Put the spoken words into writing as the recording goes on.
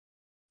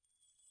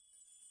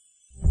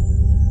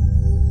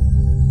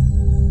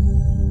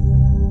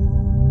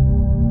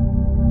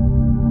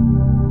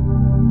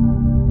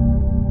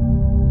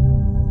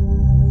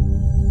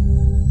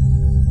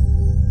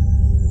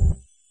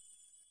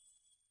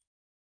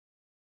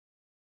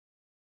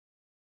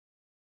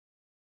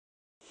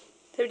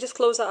Can we just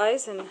close our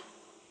eyes and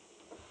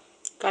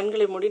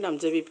கண்களை மூடி நாம்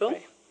ஜெபிப்போம்.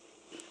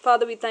 pray?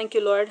 Father, we thank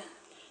you, Lord.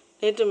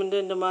 நேற்றும்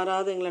இன்று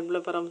மாறாத எங்கள் அன்புள்ள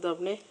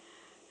பரமதகப்பனே,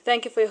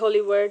 Thank you for your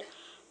holy word.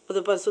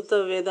 புது பரிசுத்த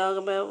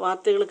வேதாகம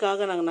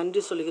வார்த்தைகளுக்காக நாங்கள்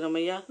நன்றி சொல்கிறோம்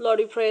ஐயா.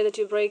 Lord, we pray that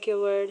you break your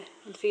word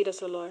and feed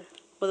us, O Lord.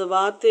 புது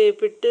வார்த்தையை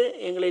பிட்டு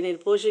எங்களை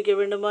நீர் போஷிக்க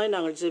வேண்டுமாய்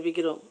நாங்கள்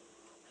ஜெபிக்கிறோம்.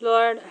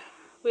 Lord,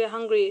 we are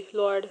hungry,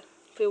 Lord,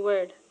 for your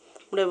word.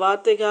 உடைய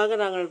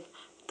வார்த்தைக்காக நாங்கள்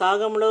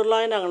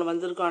தாகமுள்ளவர்களாய் நாங்கள்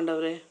வந்திருக்கோம்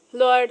ஆண்டவரே.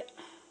 Lord,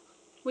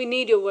 we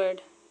need your word.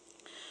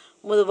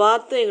 உமது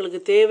வார்த்தை எங்களுக்கு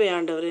தேவை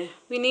ஆண்டவரே.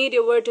 We need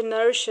your word to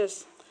nourish us.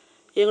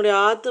 எங்களுடைய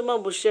ஆத்துமா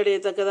புஷ்டி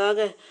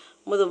அடையத்தக்கதாக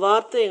உமது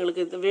வார்த்தை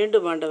எங்களுக்கு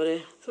வேண்டும் ஆண்டவரே.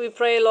 So we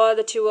pray, Lord,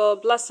 that you will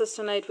bless us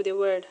tonight with your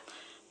word.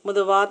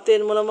 உமது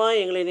வார்த்தையின் மூலமாக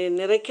எங்களை நீர்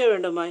நிறைக்க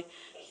வேண்டுமாய்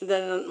இந்த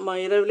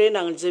இரவிலே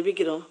நாங்கள்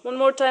ஜெபிக்கிறோம். One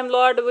more time,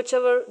 Lord,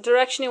 whichever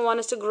direction you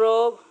want us to grow,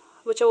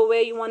 whichever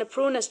way you want to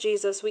prune us,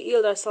 Jesus, we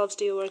yield ourselves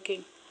to your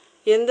working.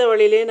 எந்த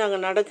வழியிலே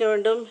நாங்கள் நடக்க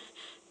வேண்டும்,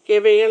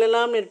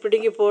 எவைகளெல்லாம் நீர்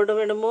பிடுங்கி போட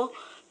வேண்டுமோ,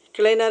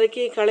 கிளை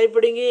நறுக்கி களை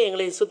பிடுங்கி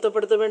எங்களை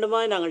சுத்தப்படுத்த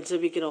வேண்டுமாய் நாங்கள்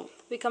ஜெபிக்கிறோம்.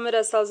 We commit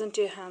ourselves into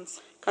your hands.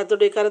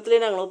 கர்த்தருடைய கரத்திலே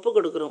நாங்கள் ஒப்பு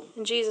கொடுக்கிறோம்.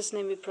 In Jesus'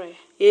 name we pray.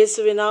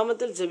 இயேசுவின்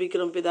நாமத்தில்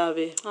ஜெபிக்கிறோம்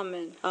பிதாவே.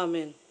 Amen.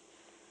 Amen.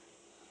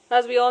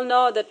 As we all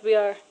know that we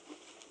are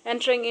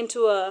entering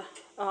into a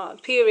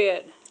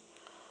period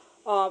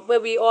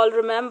where we all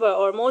remember,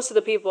 or most of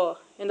the people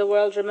in the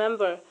world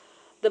remember,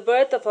 the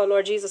birth of our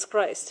Lord Jesus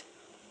Christ.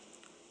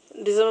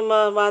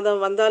 December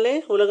மாதம் வந்தாலே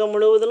உலகம்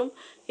முழுவதிலும்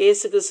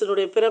இயேசு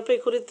கிறிஸ்துவினுடைய பிறப்பை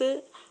குறித்து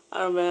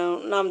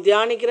நாம்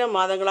தியானிக்கிற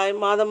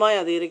மாதமாய்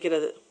அது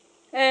இருக்கிறது.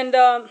 And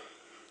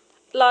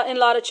in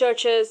a lot of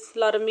churches, a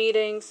lot of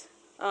meetings,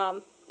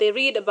 they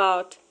read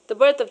about the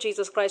birth of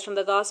Jesus Christ from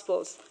the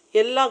Gospels.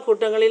 எல்லா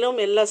கூட்டங்களிலும்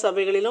எல்லா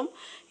சபைகளிலும்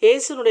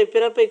இயேசுனுடைய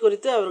பிறப்பை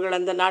குறித்து அவர்கள்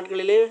அந்த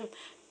நாட்களிலே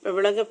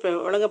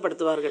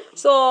விளங்கப்படுத்துவார்கள்.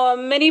 So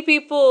many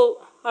people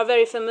are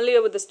very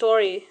familiar with the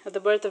story of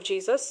the birth of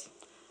Jesus.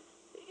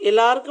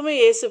 எல்லாருக்குமே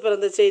இயேசு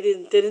பிறந்த செய்தி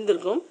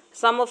தெரிந்திருக்கும்.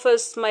 Some of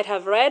us might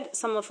have read,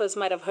 some of us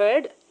might have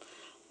heard.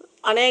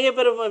 அநேக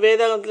பேர்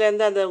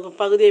வேதாகமத்திலிருந்து அந்த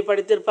பகுதியை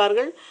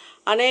படித்திருப்பார்கள்.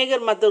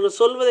 அநேகர் மற்றவர்கள்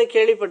சொல்வதை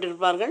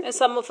கேள்விப்பட்டிருப்பார்கள். And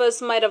some of us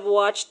might have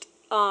watched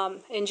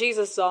in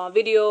Jesus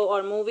video or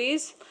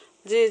movies.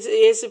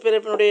 இயேசு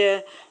பிறப்பினுடைய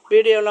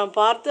வீடியோலாம்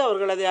பார்த்து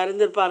அவர்கள் அதை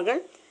அறிந்திருப்பார்கள்.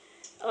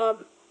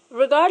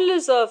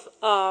 Regardless of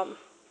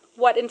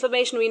what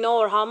information we know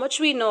or how much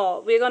we know,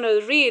 we're going to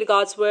read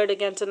God's word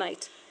again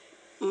tonight.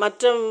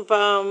 மற்றும்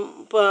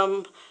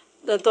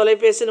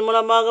தொலைபேசியின்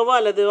மூலமாகவோ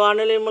அல்லது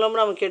வானொலி மூலமாக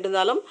நம்ம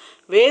கேட்டிருந்தாலும்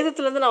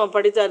வேதத்திலிருந்து நம்ம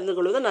படித்து அறிந்து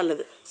கொள்வது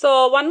நல்லது. So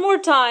one more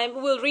time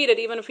we'll read it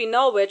even if we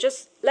know it. Just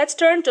let's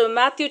turn to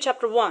Matthew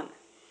chapter 1.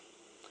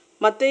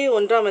 மத்தேயு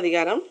 1ஆம்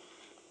அதிகாரம்.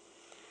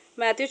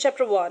 Matthew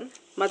chapter 1.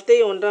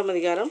 மத்தேயு 1ஆம்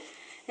அதிகாரம்.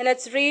 And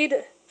let's read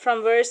from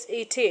verse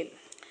 18.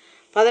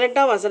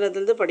 18ஆம்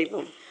வசனத்திலிருந்து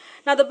படிப்போம்.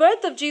 Now the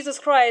birth of Jesus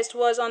Christ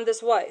was on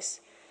this wise.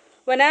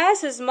 When as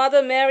his mother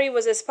Mary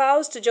was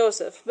espoused to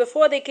Joseph,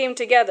 before they came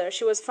together,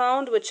 she was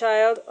found with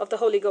child of the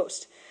Holy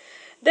Ghost.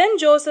 Then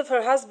Joseph,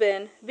 her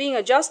husband, being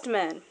a just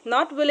man,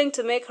 not willing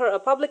to make her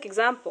a public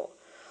example,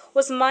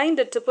 was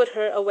minded to put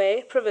her away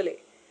privily.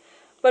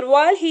 But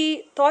while he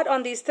thought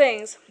on these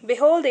things,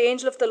 behold, the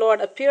angel of the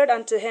Lord appeared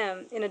unto him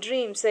in a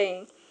dream,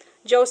 saying,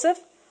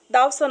 Joseph,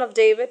 thou son of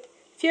David,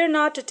 fear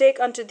not to take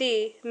unto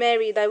thee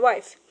Mary thy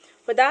wife,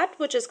 for that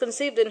which is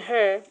conceived in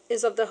her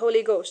is of the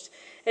Holy Ghost.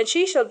 And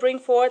she shall bring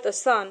forth a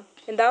son,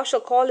 and thou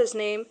shalt call his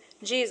name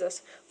Jesus,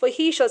 for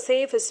he shall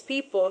save his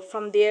people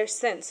from their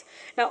sins.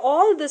 Now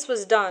all this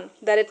was done,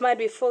 that it might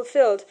be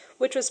fulfilled,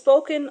 which was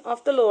spoken of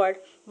the Lord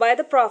by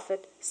the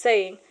prophet,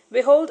 saying,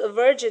 Behold, a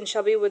virgin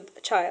shall be with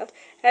child,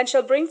 and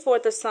shall bring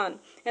forth a son,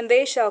 and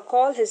they shall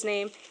call his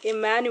name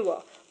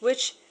Emmanuel,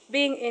 which,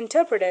 being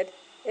interpreted,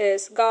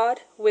 is God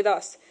with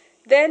us.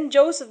 Then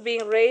Joseph,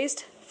 being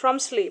raised from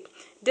sleep,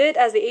 did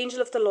as the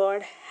angel of the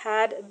Lord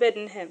had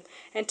bidden him,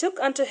 and took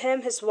unto him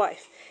his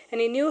wife, and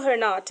he knew her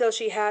not till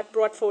she had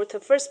brought forth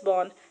her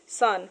firstborn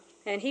son,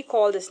 and he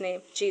called his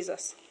name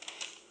Jesus.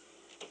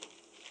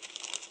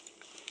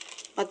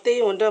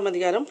 மத்தேயு 1ஆம்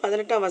அதிகாரம்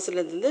 18ஆம்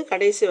வசனத்திலிருந்து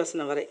கடைசி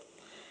வசனம் வரை.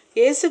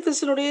 இயேசு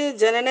கிறிஸ்துவினுடைய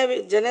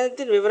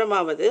ஜனனத்தின்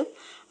விவரமாவது,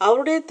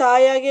 அவருடைய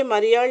தாயாகிய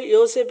மரியாள்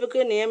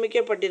யோசேப்புக்கு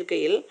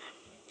நியமிக்கப்பட்டிருக்கையில்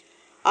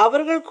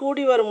அவர்கள்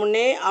கூடி வரும்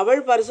முன்னே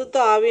அவள் பரிசுத்த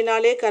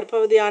ஆவியினாலே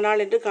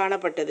கர்ப்பவதியானாள் என்று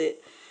காணப்பட்டது.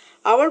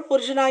 அவள்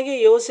புருஷனாகிய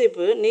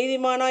யோசேப்பு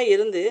நீதிமானாய்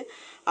இருந்து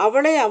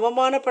அவளை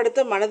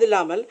அவமானப்படுத்த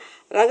மனதில்லாமல்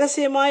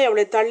இரகசியமாய்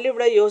அவளை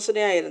தள்ளிவிட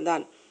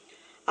யோசனையாயிருந்தான்.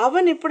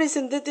 அவன் இப்படி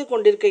சிந்தித்து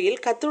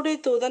கொண்டிருக்கையில் கர்த்தருடைய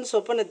தூதன்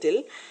சொப்பனத்தில்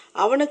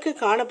அவனுக்கு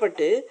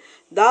காணப்பட்டு,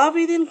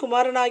 தாவீதின்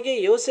குமாரனாகிய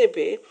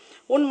யோசேப்பே,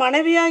 உன்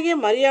மனைவியாகிய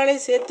மரியாளை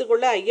சேர்த்து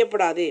கொள்ள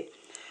ஐயப்படாதே.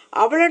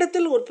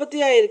 அவளிடத்தில்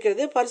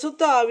உற்பத்தியாயிருக்கிறது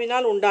பரிசுத்த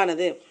ஆவினால்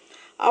உண்டானது.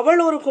 அவள்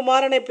ஒரு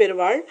குமாரனை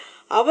பெறுவாள்.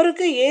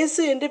 அவருக்கு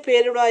இயேசு என்று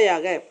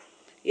பெயரிடுவாயாக.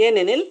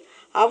 ஏனெனில்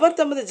அவர்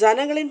தமது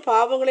ஜனங்களின்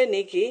பாவங்களை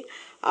நீக்கி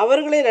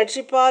அவர்களை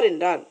ரட்சிப்பார்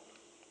என்றார்.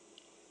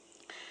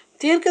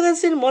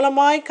 தீர்க்கதரிசியின்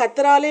மூலமாய்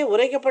கர்த்தராலே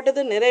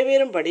உரைக்கப்பட்டது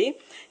நிறைவேறும்படி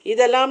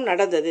இதெல்லாம்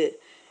நடந்தது.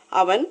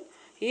 அவன்,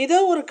 இதோ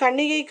ஒரு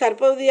கன்னிகை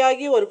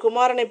கர்ப்பவதியாகி ஒரு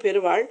குமாரனை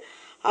பெறுவாள்.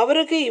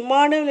 அவருக்கு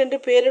இம்மானுவேல் என்று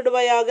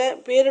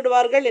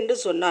பெயரிடுவார்கள் என்று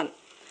சொன்னான்.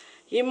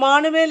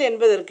 இம்மானுவேல்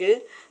என்பதற்கு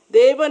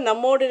தேவன்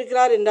நம்மோடு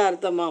இருக்கிறார் என்ற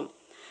அர்த்தமாம்.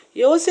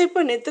 யோசேப்பு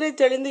நித்திரை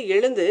தெளிந்து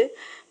எழுந்து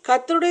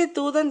கர்த்தருடைய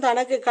தூதன்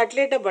தனக்கு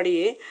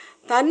கட்டளையிட்டபடியே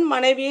தன்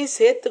மனைவியை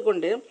சேர்த்து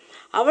கொண்டு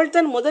அவள்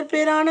தன்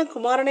முதற்பேரான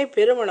குமாரனை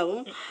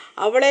பெருமளவும்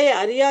அவளை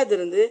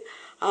அறியாதிருந்து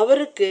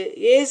அவருக்கு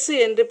இயேசு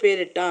என்று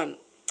பெயரிட்டான்.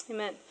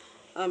 Amen.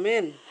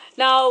 Amen.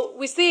 Now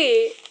we see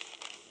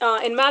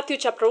in Matthew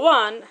chapter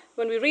 1,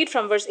 when we read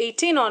from verse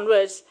 18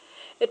 onwards,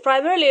 it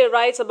primarily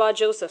writes about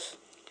Joseph.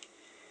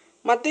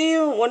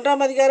 மத்தேயு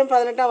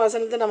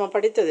 1:18 நம்ம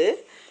படித்தது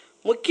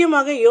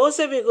முக்கியமாக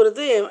யோசேப்பை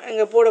குறித்து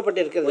அங்கே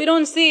போடப்பட்டிருக்கிறது. We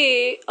don't see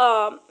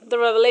the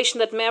revelation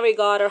that Mary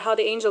got or how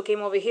the angel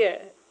came over here.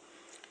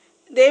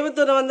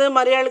 தேவதூதன் வந்து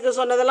மரியாளுக்கு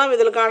சொன்னதெல்லாம்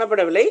இதில்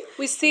காணப்படவில்லை.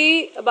 We see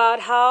about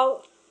how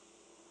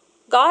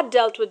God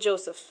dealt with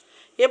Joseph.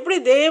 எப்படி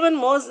தேவன்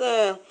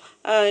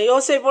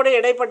யோசேப்போடு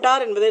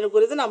இடைப்பட்டார் என்பதை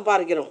குறித்து நாம்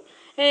பார்க்கிறோம்.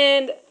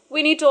 And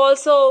we need to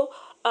also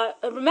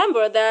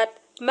remember that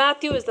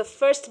Matthew is the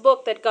first book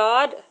that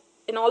God,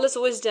 in all his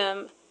wisdom,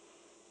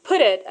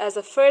 put it as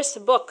the first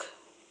book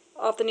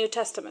of the New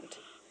Testament.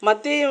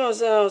 மத்தேயு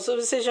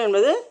சுவிசேஷம்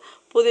என்பது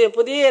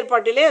புதிய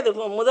ஏற்பாட்டிலே அது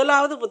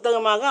முதலாவது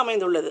புத்தகமாக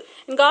அமைந்துள்ளது.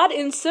 And God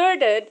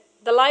inserted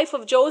the life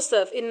of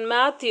Joseph in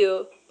Matthew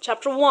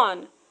chapter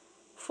 1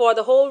 for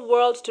the whole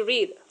world to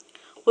read.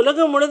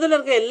 உலகம் முழுவதில்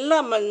இருக்க எல்லா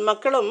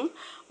மக்களும்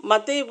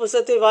மத்தேயு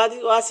புத்தகத்தை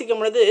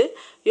வாசிக்கும் பொழுது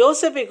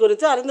யோசேப்பை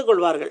குறித்து அறிந்து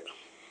கொள்வார்கள்.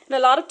 And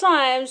a lot of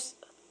times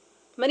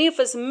many of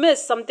us miss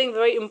something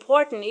very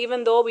important even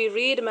though we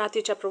read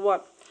Matthew chapter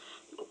 1.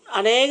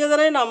 அநேக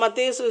தடவை நாம்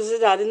மத்தேயு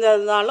சுவிசேஷத்தை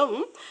அறிந்திருந்தாலும்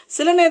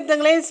சில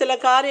நேரங்களே சில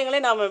காரியங்களை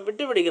நாம்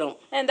விட்டு விடுகிறோம்.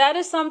 And that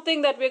is something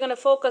that we're going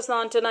to focus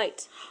on tonight.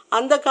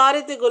 அந்த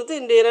காரியத்தை குறித்து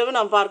இன்று இரவு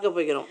நாம் பார்க்க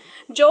போகிறோம்.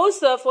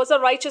 Joseph was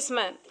a righteous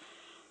man.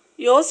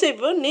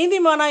 யோசேப்பு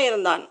நீதிமானாய்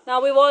இருந்தான். Now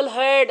we've all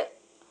heard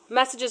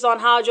messages on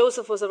how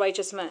Joseph was a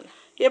righteous man.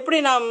 எப்படி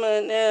நாம்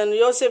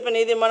யோசேப்பு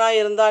நீதிமானாய்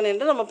இருந்தான்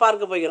என்று நம்ம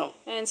பார்க்க போகிறோம்.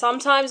 And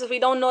sometimes if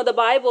we don't know the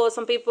Bible,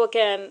 some people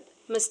can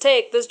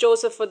mistake this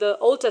Joseph for the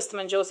Old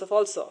Testament Joseph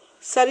also.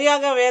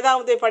 சரியாக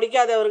வேதாகமத்தை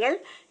படிக்காதவர்கள்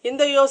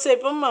இந்த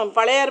யோசேப்பும்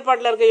பழைய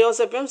ஏற்பாட்டில் இருக்க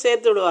யோசேப்பையும்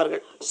சேர்த்து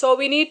விடுவார்கள். So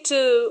we need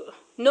to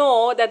know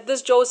that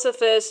this Joseph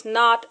is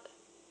not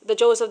the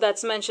Joseph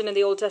that's mentioned in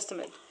the Old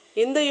Testament.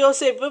 இந்த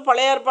யோசேப்பு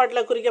பழைய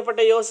ஏற்பாட்டில்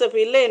குறிக்கப்பட்ட யோசேப்பு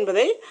இல்லை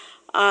என்பதை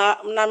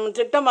நாம்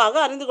திட்டமாக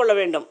அறிந்து கொள்ள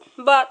வேண்டும்.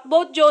 But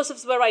both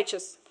Josephs were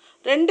righteous.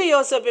 ரெண்டு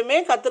யோசேப்புமே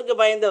கர்த்தருக்கு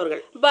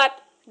பயந்தவர்கள். But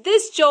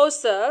this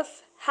Joseph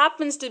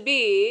happens to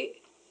be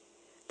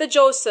the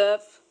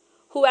Joseph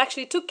who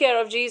actually took care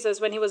of Jesus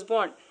when he was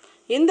born.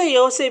 இந்த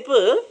யோசேப்பு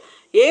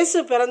இயேசு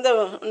பிறந்த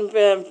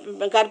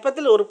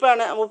கர்ப்பத்தில்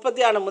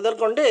உற்பத்தியான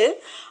முதற்கொண்டு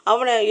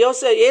அவனை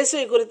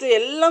இயேசுவை குறித்து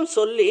எல்லாம்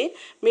சொல்லி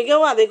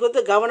மிகவும் அதை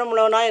குறித்து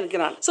கவனமுள்ளவனாய்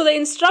இருக்கிறான். So the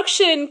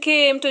instruction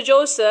came to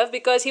Joseph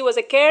because he was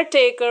a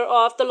caretaker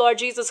of the Lord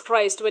Jesus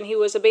Christ when he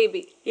was a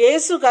baby.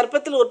 இயேசு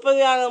கர்ப்பத்தில்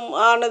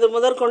உற்பத்தியானது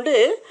முதற்கொண்டு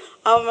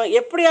அவன்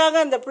எப்படியாக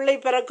அந்த பிள்ளை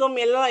பிறக்கும்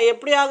எல்லாம்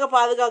எப்படியாக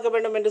பாதுகாக்க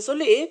வேண்டும் என்று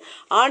சொல்லி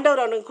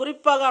ஆண்டவர் அவனுக்கு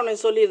குறிப்பாக அவனை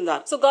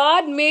சொல்லியிருந்தார். So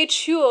God made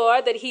sure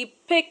that he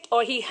picked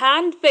or he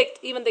handpicked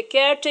even the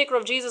caretaker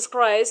of Jesus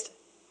Christ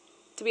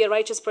to be a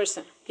righteous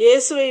person.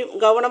 இயேசுவை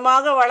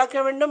கவனமாக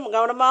வளர்க்க வேண்டும்,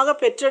 கவனமாக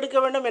பெற்றெடுக்க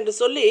வேண்டும் என்று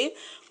சொல்லி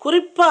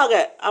குறிப்பாக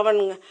அவன்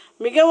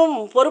மிகவும்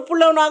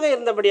பொறுப்புள்ளவனாக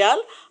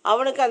இருந்தபடியால்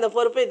அவனுக்கு அந்த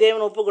பொறுப்பை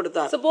தேவன் ஒப்பு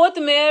கொடுத்தார். So both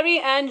Mary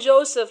and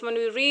Joseph, when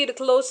we read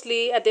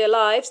closely at their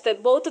lives, that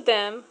both of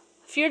them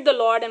feared the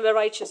Lord and were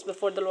righteous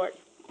before the Lord.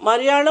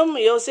 மரியாளும்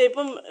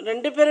யோசேப்பும்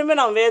ரெண்டு பேருமே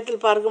நாம்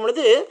வேதத்தில் பார்க்கும்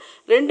பொழுது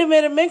ரெண்டு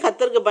பேருமே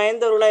கர்த்தருக்கு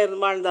பயந்தவர்களாக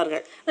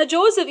வாழ்ந்தார்கள். Now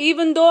Joseph,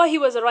 even though he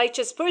was a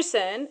righteous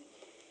person,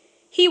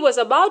 he was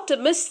about to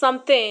miss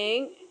something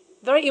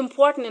very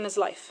important in his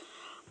life.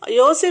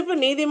 யோசேப்பு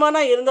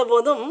நீதிமானா இருந்த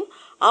போதும்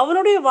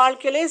அவனுடைய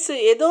வாழ்க்கையிலே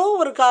ஏதோ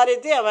ஒரு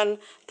காரியத்தை அவன்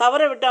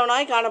தவற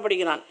விட்டவனாய்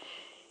காணப்படுகிறான்.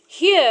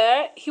 Here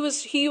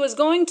he was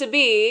going to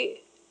be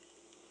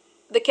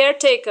the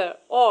caretaker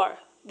or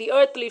the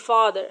earthly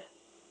father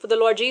for the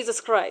Lord Jesus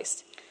Christ.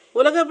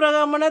 உலக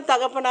பிரகாரமான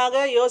தகப்பனாக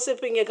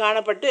யோசேப்பு இங்கே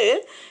காணப்பட்டு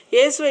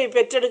இயேசுவை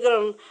பெற்றெடுக்கிற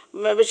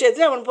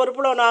விஷயத்தில் அவன்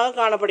பொறுப்புள்ளவனாக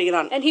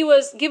காணப்படுகிறான். And he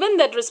was given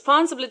that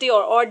responsibility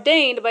or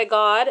ordained by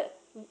God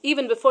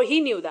even before he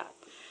knew that.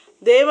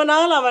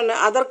 தேவனால் அவன்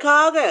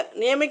அதற்காக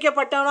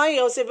நியமிக்கப்பட்டவனாய்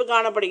யோசேப்பு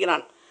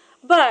காணப்படுகிறான்.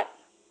 But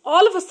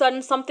all of a sudden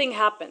something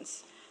happens.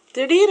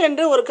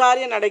 திடீரென்று ஒரு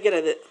காரியம்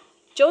நடக்கிறது.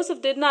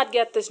 Joseph did not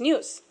get this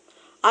news.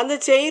 அந்த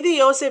செய்தி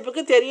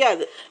யோசேப்புக்கு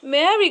தெரியாது.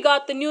 Mary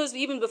got the news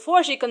even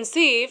before she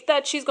conceived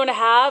that she's going to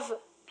have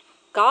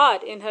God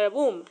in her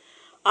womb.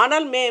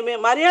 ஆனால்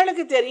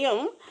மரியாளுக்கு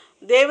தெரியும்,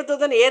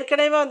 தேவதூதன்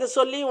ஏற்கனவே வந்து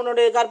சொல்லி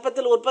உன்னுடைய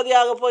கர்ப்பத்தில்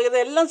உற்பத்தியாக போகிறது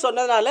எல்லாம்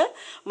சொன்னதுனால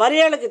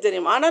மரியாளுக்கு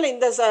தெரியும். ஆனால்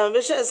இந்த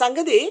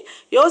சங்கதி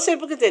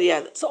யோசேப்புக்கு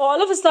தெரியாது. So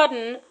all of a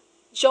sudden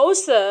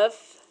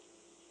Joseph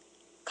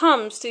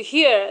comes to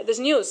hear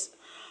this news.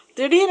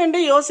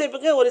 திடீரென்று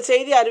யோசேப்புக்கு ஒரு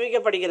செய்தி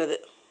அறிவிக்கப்படுகிறது.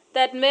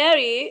 That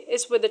Mary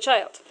is with the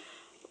child.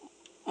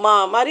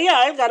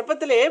 மரியாள்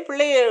கர்ப்பத்திலே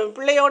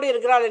பிள்ளையோடு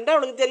இருக்கிறாள் என்று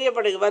அவளுக்கு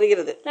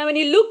தெரியப்படுகிறது. Now when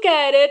you look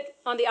at it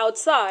on the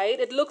outside,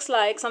 it looks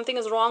like something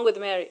is wrong with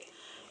Mary.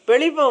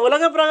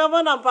 உலக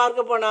பிரகாரமாக நாம்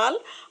பார்க்க போனால்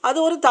அது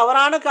ஒரு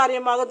தவறான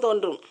காரியமாக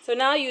தோன்றும். So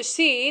now you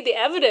see the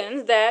evidence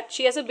that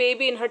she has a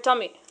baby in her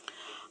tummy.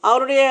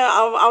 அவருடைய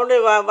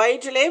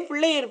வயிற்றிலே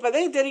பிள்ளை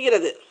இருப்பதை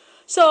தெரிகிறது.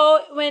 So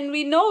when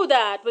we know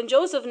that, when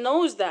Joseph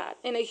knows that,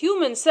 in a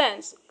human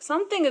sense,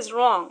 something is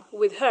wrong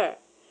with her.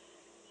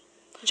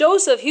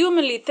 Joseph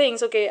humanly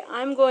thinks, okay,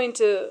 I'm going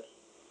to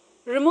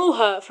remove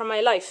her from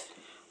my life.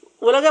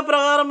 உலக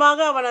பிரகாரமாக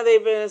அவன் அதை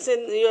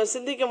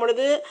சிந்திக்கும்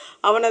பொழுது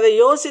அவன் அதை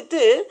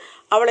யோசித்து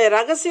அவளை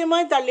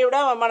ரகசியமாய் தள்ளிவிட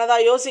அவன்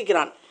மனதாக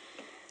யோசிக்கிறான்.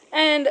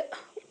 And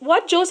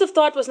what Joseph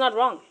thought was not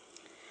wrong.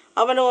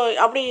 அவன்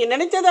அப்படி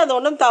நினைத்தது அது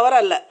ஒன்றும்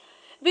தவறல்ல.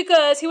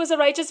 Because he was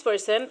a righteous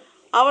person.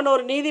 அவன்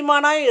ஒரு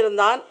நீதிமானாய்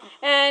இருந்தான்.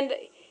 And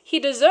he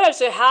deserves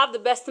to have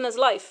the best in his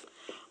life.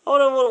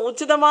 ஒரு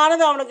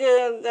உச்சிதமானது அவனுக்கு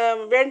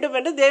வேண்டும்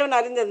என்று தேவன்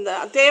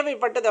அறிந்திருந்தார்,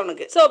 தேவைப்பட்டது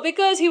அவனுக்கு. So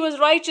because he was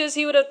righteous,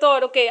 he would have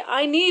thought, okay,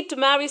 I need to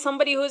marry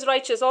somebody who is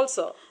righteous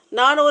also.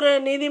 நான் ஒரு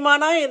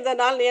நீதிமானாய்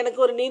இருந்தனால் எனக்கு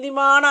ஒரு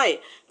நீதிமானாய்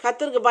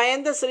கர்த்தருக்கு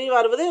பயந்த ஸ்திரீ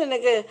வருவது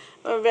எனக்கு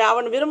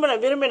அவன்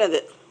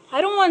விரும்பினது.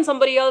 I don't want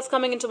somebody else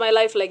coming into my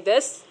life like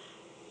this.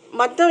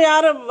 மற்ற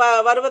யாரும்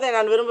வருவதை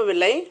நான்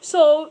விரும்பவில்லை.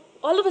 So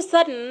all of a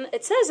sudden,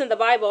 it says in the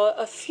Bible,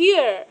 a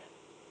fear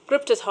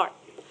gripped his heart.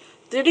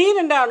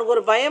 திடீரென்று அவனுக்கு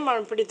ஒரு பயம்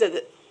அவன்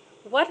பிடித்தது.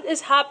 What is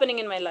happening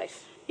in my life?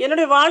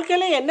 என்னுடைய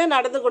வாழ்க்கையில என்ன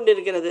நடந்து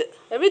கொண்டிருக்கிறது?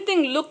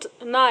 Everything looked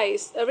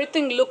nice,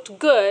 everything looked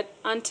good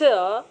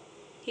until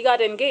he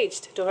got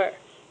engaged to her.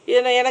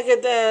 எனக்கு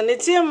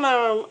நிச்சயம்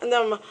இந்த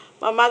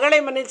மகளை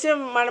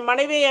நிச்சயம்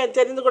மனைவியை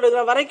தெரிந்து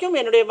கொடுக்கிற வரைக்கும்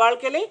என்னுடைய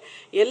வாழ்க்கையில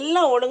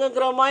எல்லாம்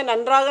ஒழுங்குகிறமாய்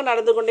நன்றாக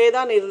நடந்து கொண்டே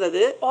தான்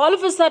இருந்தது. All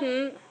of a sudden,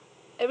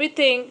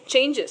 everything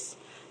changes.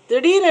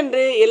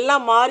 திடீரென்று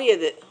எல்லாம்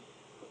மாறியது.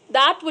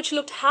 That which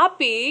looked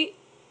happy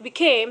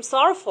became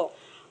sorrowful.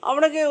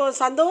 அவனுக்கு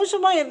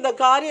சந்தோஷமா இருந்த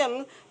காரியம்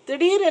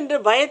திடீரென்று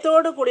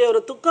பயத்தோடு கூடிய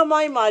ஒரு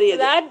துக்கமாய் மாறியது.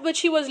 That which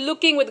he was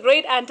looking with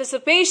great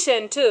anticipation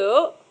to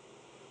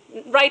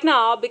right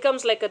now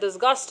becomes like a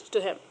disgust to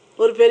him.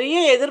 ஒரு பெரிய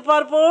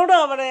எதிர்பார்ப்போடு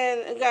அவனை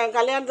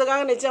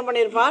கல்யாணத்துக்காக நிச்சயம்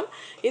பண்ணியிருப்பான்.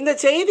 இந்த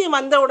செய்தி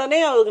வந்த உடனே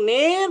அவனுக்கு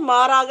நேர்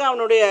மாறாக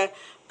அவனுடைய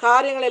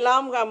காரியங்கள்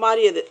எல்லாம்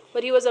மாறியது.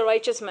 But he was a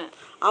righteous man.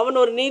 அவன்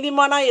ஒரு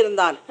நீதிமானாய்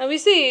இருந்தான். And we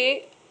see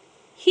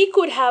he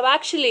could have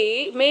actually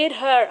made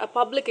her a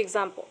public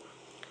example.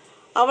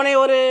 அவனை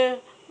ஒரு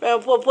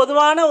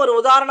பொதுவான ஒரு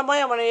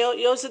உதாரணமாய் அவனை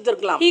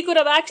யோசித்திருக்கலாம். He could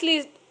have actually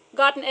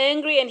gotten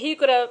angry and he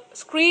could have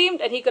screamed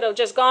and he could have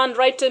just gone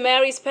right to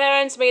Mary's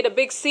parents, made a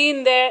big scene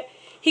there.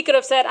 He could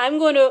have said, I'm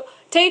going to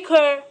take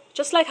her,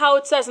 just like how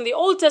it says in the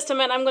Old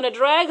Testament, I'm going to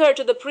drag her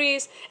to the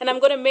priest and I'm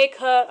going to make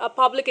her a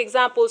public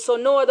example so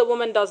no other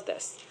woman does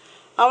this.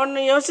 அவன்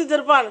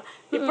யோசித்திருப்பான்.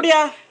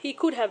 இப்படியா? He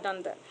could have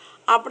done that.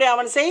 அப்படி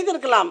அவன்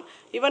செய்திருக்கலாம்.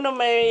 இவன்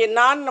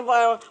நான்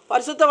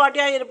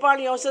பரிசுத்தவாட்டியாக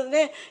இருப்பான்னு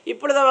யோசிச்சே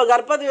இப்பொழுது அவள்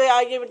கர்ப்பவதி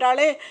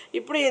ஆகிவிட்டாலே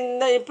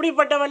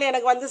இப்படிப்பட்டவள்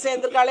எனக்கு வந்து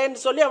சேர்ந்திருக்காளேன்னு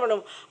சொல்லி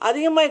அவனும்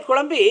அதிகமாக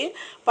குழம்பி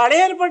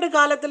பழைய ஏற்பாட்டு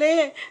காலத்திலே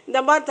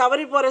இந்த மாதிரி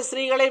தவறி போகிற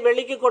ஸ்திரீகளை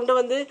வெளிக்கு கொண்டு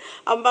வந்து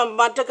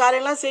மற்ற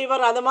காரியெல்லாம்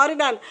செய்வார். அது மாதிரி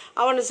நான்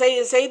அவன்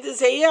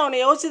செய்ய அவனை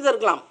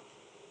யோசித்திருக்கலாம்.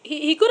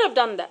 He could have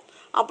done that.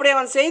 அப்படி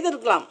அவன்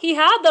செய்திருக்கலாம். He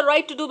had the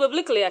right to do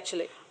biblically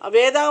actually.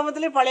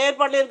 வேதாகமத்திலே பழைய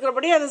ஏற்பாட்டில்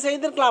இருக்கிறபடி அதை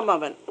செய்திருக்கலாம்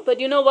அவன். But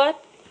you know what?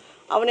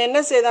 அவன் என்ன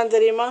செய்தான்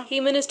தெரியுமா? He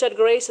ministered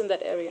grace in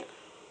that area.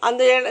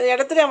 அந்த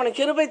இடத்துல அவனுக்கு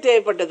கிருபை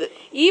தேவைப்பட்டது.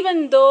 Even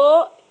though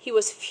he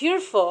was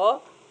fearful,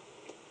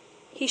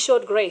 he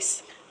showed grace.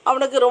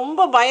 அவனுக்கு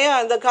ரொம்ப பயம்,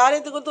 அந்த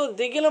காரியத்துக்கு ஒரு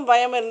திகிலும்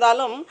பயம்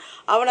இருந்தாலும்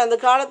அவன் அந்த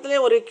காலத்திலே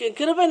ஒரு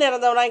கிருபை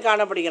நிறைந்தவனாய்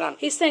காணப்படுகிறான்.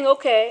 He's saying,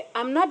 okay,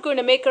 I'm not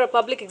going to make her a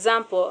public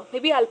example.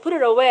 Maybe I'll put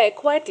her away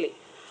quietly.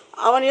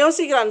 அவன்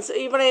யோசிக்கிறான்,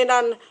 இவனை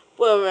நான்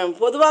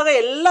பொதுவாக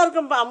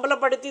எல்லாருக்கும்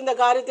அம்பலப்படுத்தி இந்த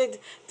காரியத்தை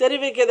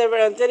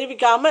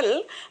தெரிவிக்காமல்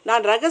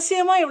நான்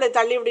ரகசியமாக இவளை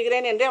தள்ளி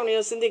விடுகிறேன் என்று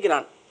அவன்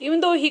சிந்திக்கிறான். Even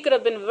though he could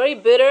have been very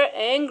bitter,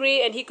 angry,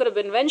 and he could have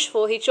been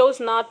vengeful, he chose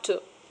not to.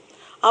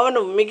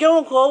 அவன்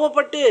மிகவும்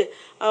கோபப்பட்டு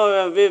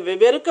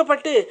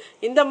வெறுக்கப்பட்டு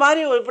இந்த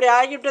மாதிரி இப்படி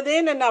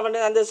ஆகிவிட்டதேன்னு அவன்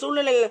அந்த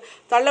சூழ்நிலையில்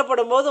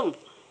தள்ளப்படும் போதும்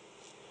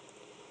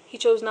he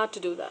chose not to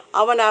do that.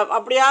 அவன்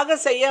அப்படியாக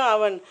செய்ய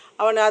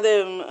அவன் அது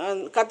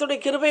கர்த்தருடைய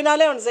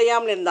கிருபையினாலே அவன்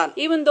செய்யாமல் இருந்தான்.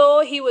 Even though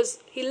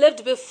he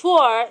lived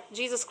before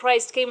Jesus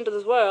Christ came into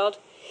this world,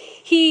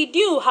 he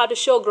knew how to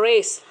show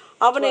grace.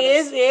 அவன்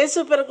இயேசு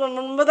பிறக்கும்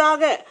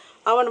முன்பதாக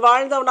அவன்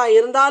வாழ்ந்தவனாய்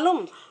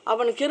இருந்தாலும்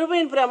அவன்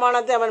கிருபையின்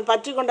பிரமாணத்தை அவன்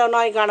பற்றி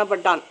கொண்டவனாய்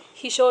காணப்பட்டான்.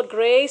 He showed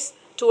grace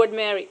toward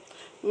Mary.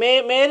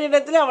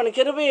 மேரிடத்திலே அவன்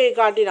கிருபையை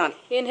காட்டினான்.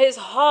 In his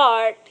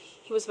heart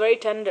he was very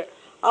tender.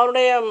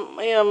 அவனுடைய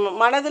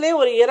மனதிலே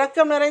ஒரு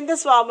இரக்கம் நிறைந்த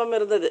சுபாவம்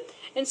இருந்தது.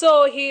 And so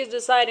he is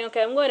deciding,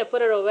 okay, I'm going to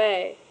put her away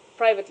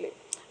privately.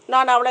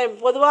 நான் அவளை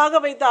பொதுவாக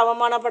வைத்து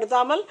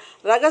அவமானப்படுத்தாமல்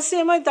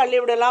ரகசியமாய்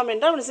தள்ளிவிடலாம்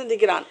என்று அவன்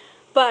சிந்திக்கிறான்.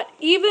 But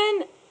even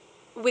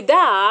with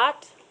that,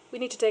 we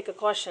need to take a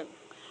caution.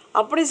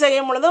 அப்படி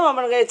செய்யும் பொழுதும்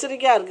அவனுக்கு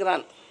எச்சரிக்கையா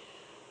இருக்கிறான்.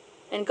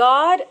 And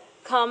God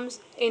comes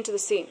into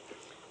the scene.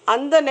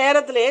 அந்த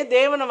நேரத்திலே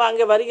தேவன்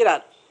அங்கே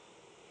வருகிறார்.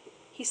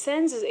 He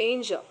sends his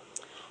angel.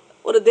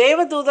 ஒரு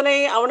தேவதூதனை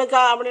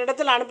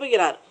அவனிடத்தில்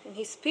அனுப்புகிறார். And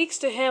he speaks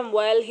to him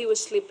while he was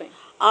sleeping.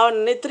 அவன்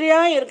நித்ரையா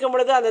இருக்கும்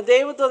பொழுது அந்த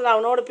தேவதூதன்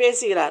அவனோடு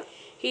பேசுகிறார்.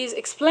 He's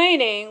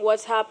explaining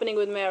what's happening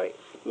with Mary.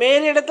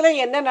 மேரி இடத்துல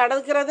என்ன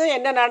நடக்கிறது,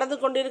 என்ன நடந்து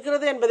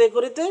கொண்டிருக்கிறது என்பதை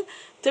குறித்து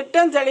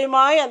திட்டம்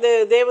தெளிவாய் அந்த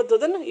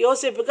தேவதூதன்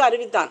யோசேப்புக்கு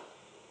அறிவித்தான்.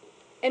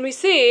 And we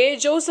see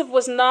Joseph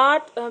was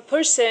not a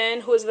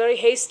person who was very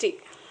hasty.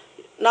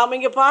 நாம்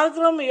இங்கே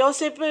பார்க்கிறோம்,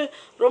 யோசேப்பு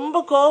ரொம்ப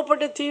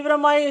கோபப்பட்டு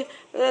தீவிரமாய்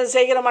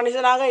செய்கிற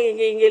மனுஷனாக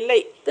இங்கே இல்லை.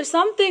 There's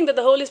something that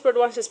the Holy Spirit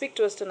wants to speak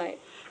to us tonight.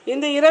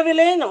 இந்த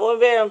இரவிலே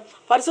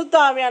பரிசுத்த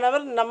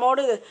ஆவியானவர்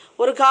நம்மோடு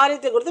ஒரு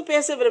காரியத்தை குறித்து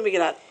பேச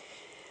விரும்புகிறார்.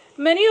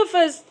 Many of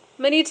us,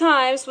 many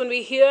times when we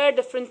hear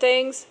different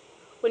things,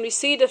 when we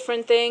see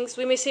different things,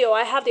 we may say, oh,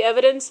 I have the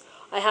evidence,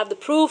 I have the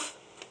proof,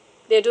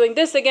 they're doing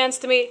this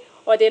against me,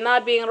 or they're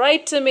not being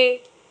right to me.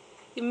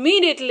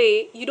 Immediately,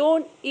 you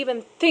don't even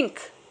think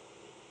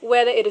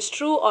whether it is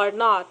true or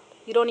not.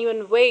 You don't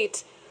even wait.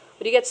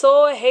 But you get so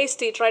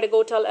hasty, try to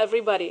go tell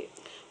everybody.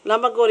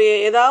 நமக்கு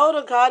ஏதாவது ஒரு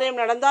காரியம்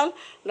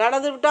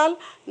நடந்துவிட்டால்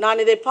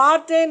நான் இதை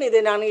பார்த்தேன், இதை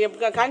நான்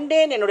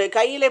கண்டேன், என்னுடைய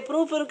கையிலே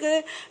ப்ரூஃப் இருக்குது,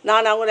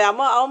 நான் அவங்களை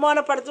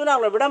அவமானப்படுத்துவேன்,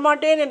 அவங்களை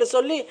விடமாட்டேன் என்று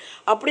சொல்லி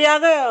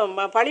அப்படியாக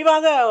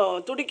பழிவாக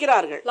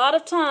துடிக்கிறார்கள். A lot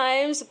of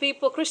times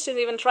people, Christians,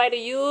 even try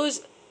to use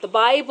the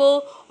Bible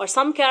or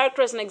some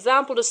character as an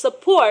example to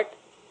support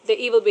the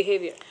evil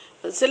behavior.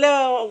 சில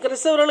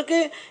கிறிஸ்தவர்களுக்கு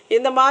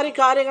இந்த மாதிரி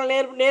காரியங்கள்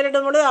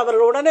நேரிடும் பொழுது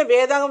அவர்கள் உடனே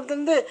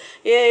வேதாகமத்திலிருந்து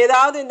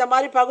ஏதாவது இந்த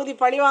மாதிரி பகுதி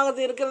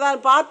பழிவாங்கிறது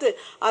இருக்கிறதான்னு பார்த்து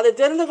அதை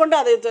தெரிந்து கொண்டு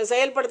அதை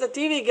செயல்படுத்த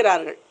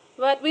தீவிக்கிறார்கள்.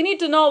 But we need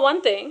to know one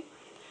thing.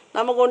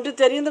 நமக்கு ஒன்று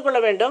தெரிந்து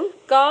கொள்ள வேண்டும்.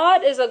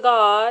 God is a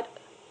God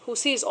who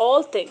sees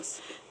all things.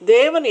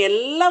 தேவன்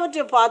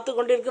எல்லாவற்றையும் பார்த்து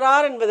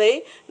கொண்டிருக்கிறார் என்பதை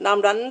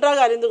நாம்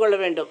நன்றாக அறிந்து கொள்ள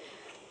வேண்டும்.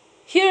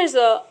 Here is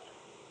a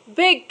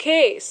big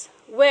case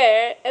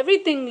where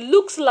everything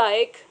looks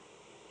like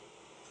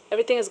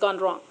everything has gone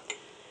wrong.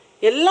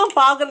 எல்லாம்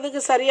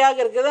பார்க்கிறதுக்கு சரியாக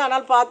இருக்குது,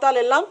 ஆனால் பார்த்தால்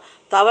எல்லாம்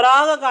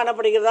தவறாக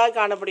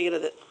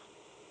காணப்படுகிறது.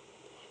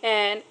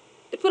 And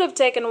it would have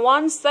taken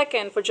 1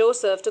 second for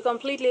Joseph to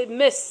completely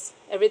miss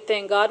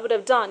everything God would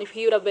have done if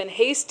he would have been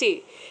hasty,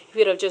 if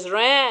he would have just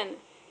ran,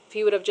 if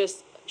he would have just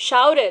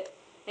shouted,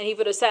 and he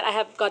would have said, I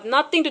have got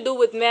nothing to do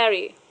with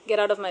Mary,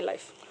 get out of my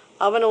life.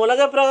 அவன்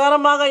உலக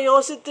பிரகாரமாக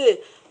யோசித்து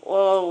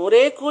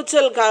ஒரே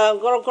கூச்சல்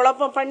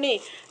குழப்பம் பண்ணி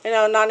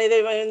நான் இதை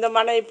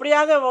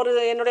இப்படியாக ஒரு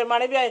என்னுடைய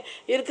மனைவியாக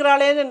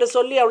இருக்கிறாளே என்று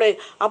சொல்லி அவளை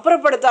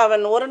அப்புறப்படுத்த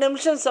அவன் ஒரு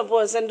நிமிஷம்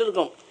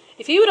சென்றிருக்கும்.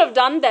 If he would have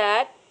done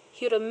that,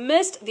 he would have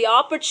missed the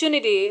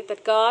opportunity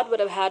that God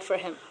would have had for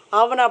him.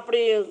 அவன்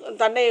அப்படி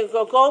தன்னை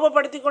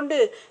கோபப்படுத்தி கொண்டு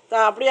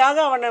அப்படியாக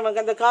அவன்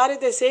அந்த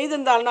காரியத்தை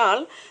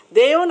செய்திருந்தால்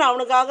தேவன்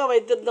அவனுக்காக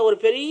வைத்திருந்த ஒரு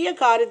பெரிய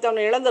காரியத்தை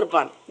அவன்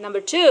இழந்திருப்பான்.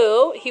 Number 2,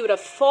 he would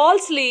have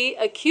falsely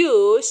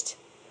accused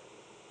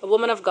a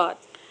woman of God.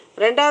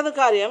 ரெண்டாவது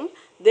காரியம்,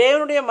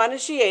 தேவனுடைய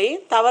மனுஷியை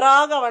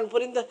தவறாக அவன்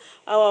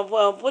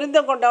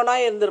புரிந்து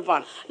கொண்டவனாய்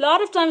இருந்திருப்பான். A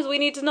lot of times we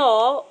need to know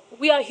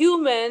we are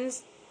humans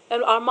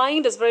and our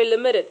mind is very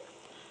limited.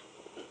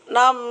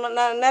 நாம்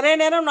நிறைய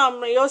நேரம் நாம்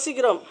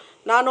யோசிக்கிறோம்,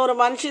 நான் ஒரு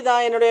மனுஷி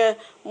தான்,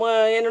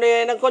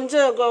 எனக்கு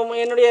கொஞ்சம்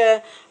என்னுடைய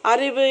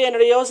அறிவு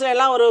என்னுடைய யோசனை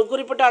எல்லாம் ஒரு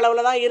குறிப்பிட்ட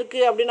அளவில் தான்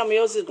இருக்குது அப்படின்னு நம்ம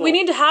யோசிக்கிறோம். We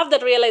need to have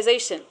that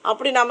realization.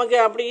 நமக்கு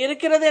அப்படி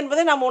இருக்கிறது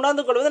என்பதை நாம்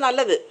உணர்ந்து கொள்வது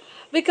நல்லது.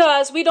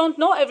 Because we don't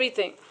know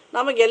everything.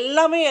 நமக்கு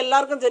எல்லாமே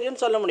எல்லாருக்கும்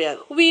தெரியும்னு சொல்ல முடியாது.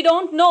 We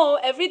don't know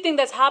everything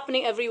that's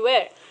happening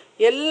everywhere.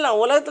 எல்லாம்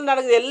உலகத்தில்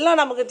நடக்குது எல்லாம்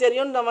நமக்கு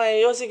தெரியும்னு நம்ம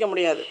யோசிக்க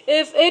முடியாது.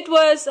 If it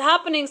was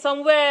happening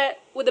somewhere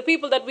with the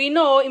people that we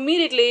know,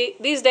 immediately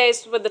these days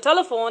with the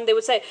telephone they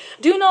would say,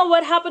 do you know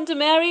what happened to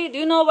Mary? Do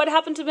you know what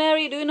happened to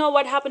Mary? Do you know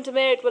what happened to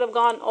Mary? It would have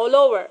gone all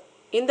over.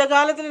 இந்த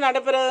காலத்தில்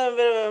நடைபெற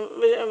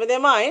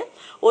விதமாய்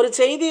ஒரு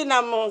செய்தி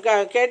நாம்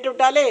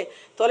கேட்டுவிட்டாலே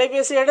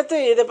தொலைபேசி எடுத்து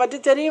இதை பற்றி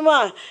தெரியுமா,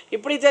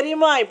 இப்படி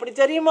தெரியுமா, இப்படி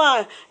தெரியுமா,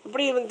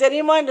 இப்படி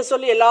தெரியுமா என்று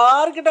சொல்லி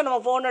எல்லார்கிட்ட நம்ம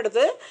ஃபோன்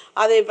எடுத்து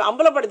அதை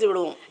அம்பலப்படுத்தி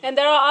விடுவோம். And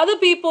there are other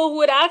people who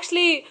would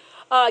actually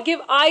give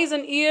eyes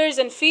and ears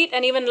and feet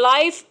and even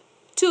life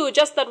to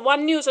just that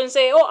one news and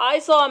say, oh, I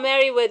saw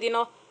Mary with,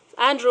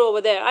 Andrew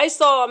over there. I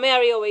saw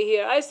Mary over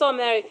here. I saw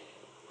Mary.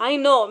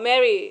 I know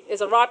Mary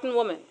is a rotten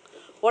woman.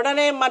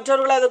 உடனே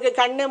மற்றவர்கள் அதுக்கு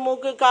கண்ணு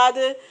மூக்கு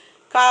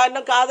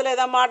காதில்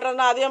எதாவது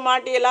மாட்டுறதுனா அதையும்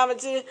மாட்டி எல்லாம்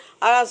வச்சு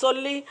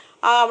சொல்லி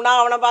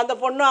நான் அந்த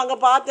பொண்ணு அங்கே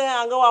பார்த்தேன்,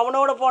 அங்கே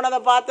அவனோட போனதை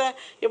பார்த்தேன்,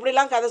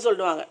 இப்படிலாம் கதை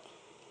சொல்லுவாங்க.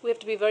 We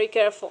have to be very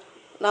careful.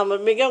 நாம்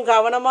மிகவும்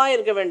கவனமாக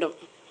இருக்க வேண்டும்.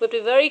 We have to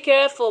be very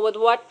careful with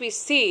what we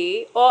see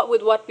or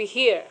with what we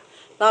hear.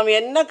 நாம்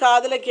என்ன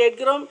காதில்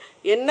கேட்கிறோம்,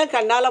 என்ன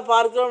கண்ணால்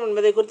பார்க்கிறோம்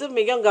என்பதை குறித்து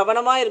மிகவும்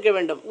கவனமாக இருக்க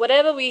வேண்டும்.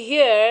 Whatever we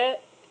hear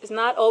is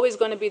not always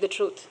going to be the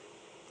truth.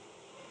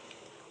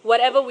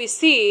 Whatever we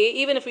see,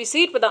 even if we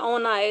see it with our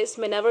own eyes,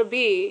 may never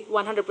be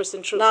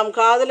 100% true. நாம்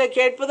காதில்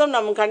கேட்பதும்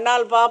நம்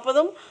கண்ணால்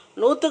பார்ப்பதும்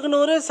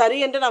 100% சரி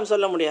என்று நாம்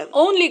சொல்ல முடியாது.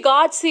 Only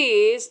God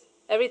sees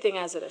everything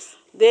as it is.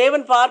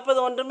 தேவன் பார்ப்பது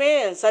ஒன்றுமே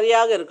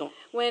சரியாக இருக்கும்.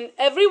 When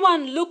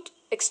everyone looked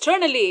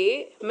externally,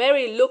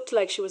 Mary looked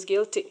like she was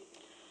guilty.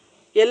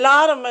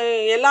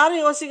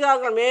 எல்லாரும்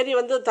யோசிக்கிறார்கள் மேரி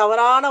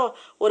தவறான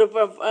ஒரு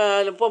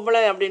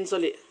பொம்பளை அப்படின்னு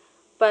சொல்லி.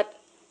 But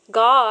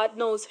God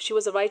knows she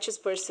was a righteous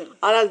person.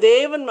 ஆனால்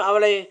தேவன்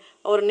அவளை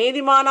ஒரு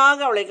நீதிமானாக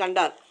அவளை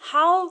கண்டார்.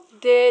 How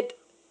did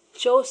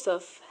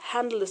Joseph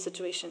handle the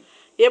situation?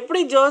 எப்படி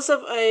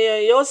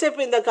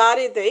யோசேப்பு இந்த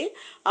காரியத்தை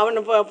அவன்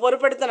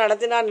பொறுப்பெடுத்து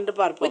நடத்தினான் என்று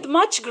பார்ப்போம். With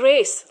much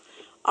grace.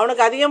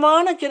 அவனுக்கு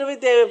அதிகமான கிருபை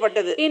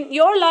தேவைப்பட்டது. In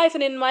your life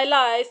and in my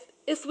life,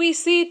 if we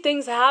see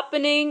things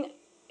happening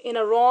in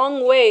a wrong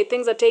way,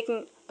 things are taking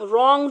a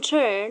wrong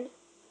turn,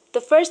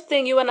 the first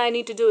thing you and I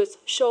need to do is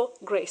show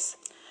grace.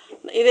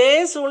 இதே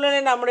சூழ்நிலை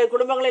நம்முடைய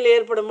குடும்பங்களில்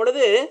ஏற்படும்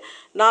பொழுது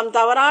நாம்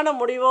தவறான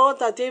முடிவோ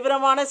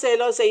தீவிரமான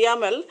செயலோ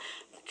செய்யாமல்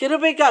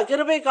கிருபை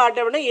காட்ட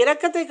வேண்டும்,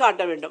 இரக்கத்தை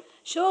காட்ட வேண்டும்.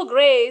 Show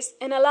grace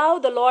and allow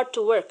the Lord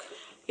to work.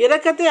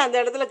 இரக்கத்தை அந்த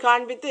இடத்துல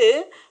காண்பித்து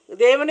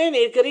தேவனே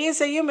நீர் கிரியை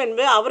செய்யும்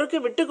என்று அவருக்கு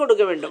விட்டு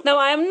கொடுக்க வேண்டும். Now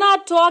I am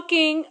not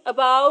talking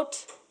about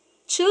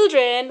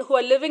children who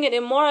are living an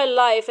immoral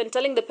life and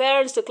telling the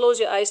parents to close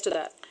your eyes to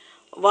that.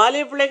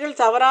 வாலிப பிள்ளைகள்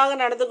தவறாக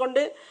நடந்து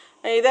கொண்டு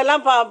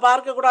இதெல்லாம்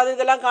பார்க்கக்கூடாது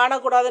இதெல்லாம்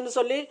காணக்கூடாதுன்னு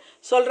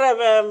சொல்ற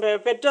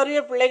பெற்றோரிய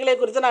பிள்ளைகளை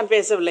குறித்து நான்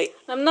பேசவில்லை.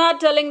 I'm not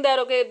telling that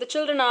okay if the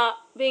children are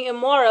being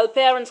immoral,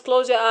 parents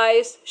close your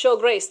eyes, show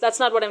grace.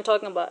 That's not what I'm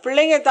talking about.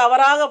 பிள்ளைங்க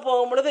தவறாக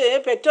போகும் பொழுது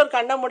பெற்றோர்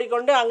கண்ணை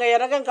மூடிக்கொண்டு அங்க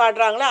இரக்கம்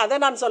காட்டுறாங்களே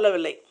அதை நான்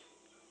சொல்லவில்லை.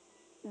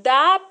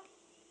 That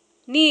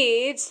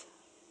needs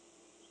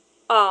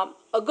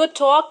a good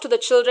talk to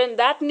the children.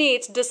 That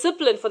needs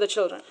discipline for the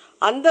children.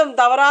 அந்த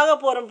தவறாக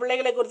போற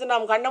பிள்ளைகளை குறித்து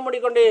நாம் கண்ணை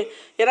மூடிக்கொண்டு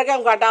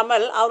இரக்கம்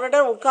காட்டாமல்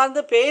அவரிடம்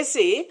உட்கார்ந்து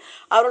பேசி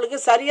அவர்களுக்கு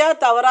சரியா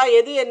தவறா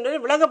எது என்று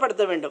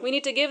விளங்கப்படுத்த வேண்டும். We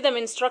need to give them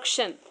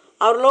instruction.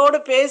 அவர்களோடு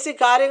பேசி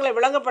காரியங்களை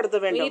விளங்கப்படுத்த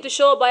வேண்டும். We need to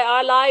show by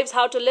our lives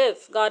how to live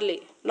godly.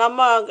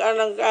 நம்ம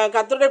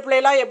கர்த்தருடைய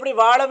பிள்ளைகளா எப்படி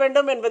வாழ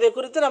வேண்டும் என்பதை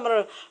குறித்து நம்ம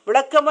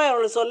விளக்கமா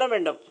அவங்களுக்கு சொல்ல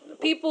வேண்டும்.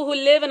 People who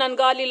live an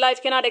ungodly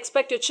life cannot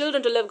expect your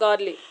children to live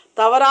godly.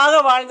 தவறாக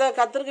வாழ்ந்த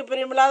கர்த்தருக்கு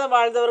பிரியமில்லாத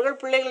வாழ்ந்தவர்கள்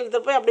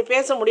பிள்ளைகளுக்கு போய் அப்படி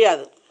பேச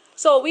முடியாது.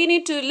 So we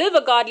need to live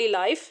a godly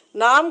life.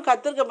 நாம்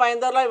கர்த்தருக்கு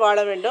பயந்தவர்களாய் வாழ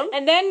வேண்டும்.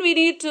 And then we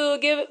need to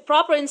give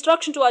proper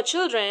instruction to our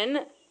children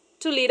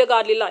to lead a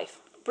godly life.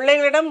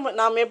 பிள்ளைகளிடம்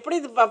நாம் எப்படி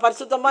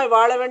பரிசுத்தமாய்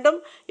வாழ வேண்டும்,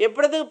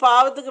 எப்படி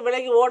பாவத்துக்கு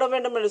விலகி ஓட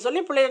வேண்டும் என்று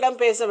சொல்லி பிள்ளைகளிடம்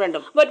பேச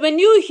வேண்டும். But when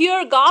you hear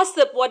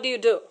gossip, what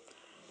do?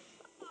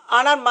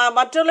 ஆனால்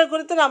மற்றவர்களை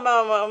குறித்து நம்ம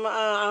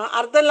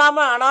அர்த்தம்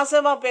இல்லாம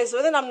அனாவசியமா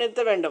பேசுவதை நாம்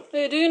நிறுத்த வேண்டும்.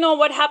 Do you know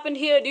what happened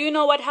here? Do you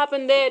know what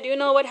happened there? Do you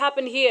know what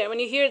happened here?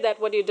 When you hear that,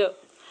 what do?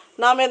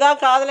 நாம் ஏதாவது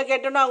காதில்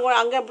கேட்டோம்னா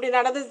அங்கே இப்படி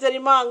நடந்தது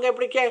தெரியுமா, அங்கே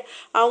இப்படி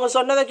அவங்க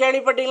சொன்னதை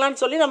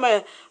கேள்விப்பட்டீங்களான்னு சொல்லி நம்ம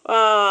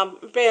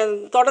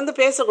தொடர்ந்து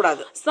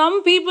பேசக்கூடாது. Some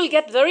people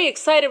get very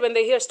excited when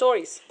they hear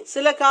stories.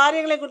 சில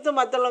காரியங்களை குறித்து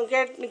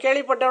மற்றவங்க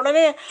கேள்விப்பட்ட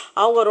உடனே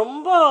அவங்க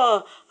ரொம்ப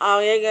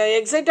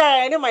எக்ஸைட்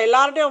ஆகி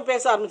எல்லார்ட்டையும்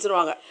பேச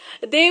ஆரம்பிச்சிருவாங்க.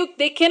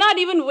 They cannot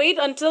even wait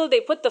until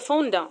they put the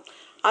phone down.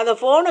 அந்த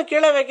ஃபோனை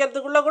கீழே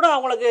வைக்கிறதுக்குள்ள கூட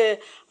அவங்களுக்கு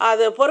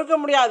அது பொறுக்க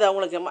முடியாது.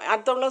 அவங்களுக்கு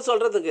அடுத்தவங்களும்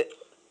சொல்றதுக்கு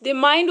their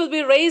mind will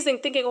be raising,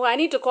 thinking, oh, I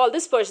need to call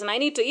this person, I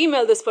need to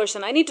email this person,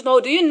 I need to know,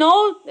 do you know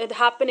it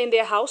happened in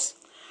their house?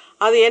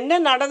 அது என்ன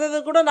நடந்தது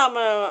கூட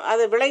நாம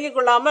அதை விளங்கி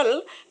கொள்ளாமல்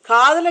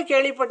காதுல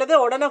கேள்விப்பட்டதை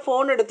உடனே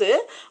ஃபோன் எடுத்து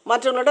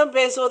மற்றவங்களிடம்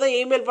பேசுவதோ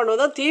இமெயில்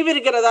பண்ணுவதோ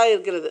தீவிரிக்கிறதா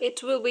இருக்கிறது.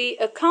 It will be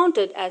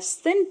accounted as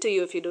sin to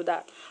you if you do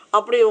that.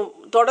 அப்படி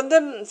தொடர்ந்து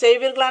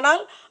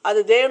செய்வீர்களானால்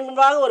அது தேவன்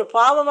முன்பாக ஒரு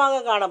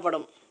பாவமாக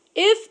காணப்படும்.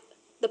 If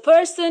the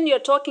person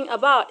you're talking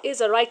about is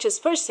a righteous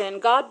person,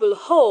 God will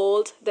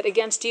hold that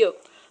against you.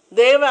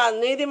 தேவ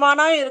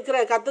நீதிமானாய் இருக்கிற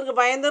கர்த்தருக்கு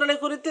பயந்தவர்களை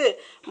குறித்து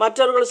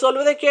மற்றவர்கள்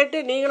சொல்வதை கேட்டு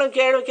நீங்களும்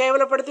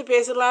கேவலப்படுத்தி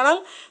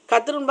பேசுகிறானால்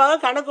கர்த்தர் முன்பாக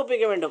கணக்கு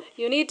ஒப்பிக்க வேண்டும்.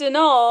 You need to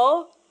know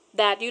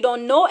that you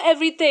don't know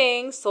everything,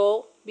 so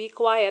be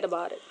quiet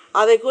about it.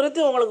 அதை குறித்து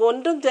உங்களுக்கு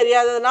ஒன்றும்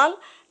தெரியாததனால்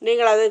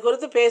நீங்கள் அதை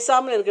குறித்து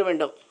பேசாமல் இருக்க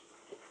வேண்டும்.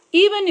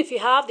 Even if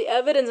you have the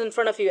evidence in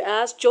front of you,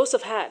 as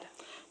Joseph had.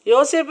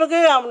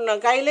 யோசேப்புக்கு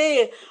அவன் கையிலே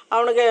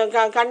அவனுக்கு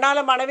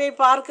கண்ணால மனைவியை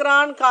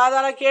பார்க்கிறான்,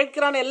 காதால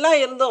கேட்கிறான், எல்லாம்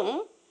இருந்தும்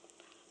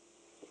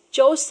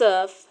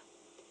Joseph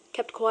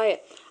kept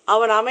quiet.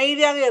 அவன்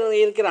அமைதியாக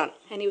இருக்கிறான்.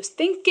 And he was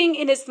thinking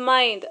in his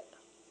mind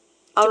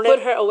to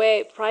put her away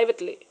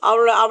privately.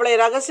 அவளை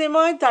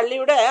ரகசியமாய்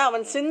தள்ளிவிட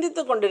அவன்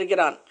சிந்தித்துக்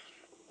கொண்டிருக்கிறான்.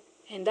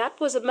 And that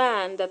was a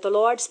man that the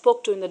Lord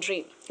spoke to in the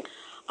dream.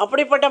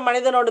 அப்படிப்பட்ட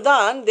மனிதனோடு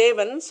தான்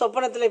தேவன்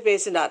சொப்பனத்திலே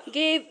பேசினார். He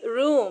gave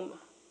room,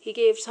 he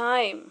gave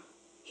time.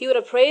 He would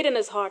have prayed in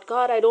his heart,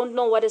 God, I don't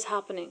know what is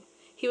happening.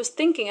 He was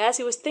thinking, as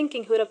he was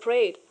thinking, he would have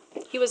prayed.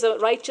 He was a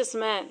righteous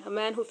man, a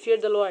man who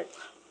feared the Lord.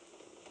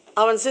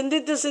 அவன்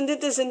சிந்தித்து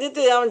சிந்தித்து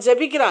சிந்தித்து அவன்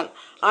ஜெபிக்கிறான்.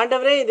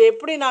 ஆண்டவரே இது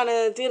எப்படி நான்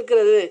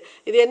தீர்க்கிறது,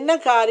 இது என்ன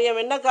காரியம்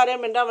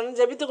என்று அவன்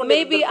ஜெபித்துக்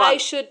கொண்டிருந்தான். Maybe I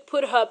should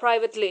put her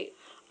privately.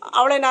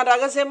 அவளை நான்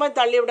ரகசியமா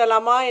தள்ளி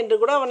விடலாமா என்று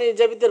கூட அவன்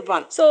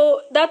ஜெபித்திருப்பான். So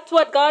that's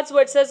what God's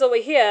word says over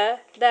here,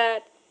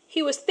 that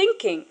he was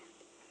thinking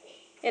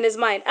in his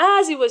mind.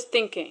 As he was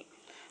thinking,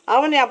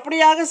 அவன்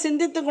அப்படியாக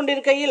சிந்தித்துக்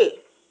கொண்டிருக்கையில்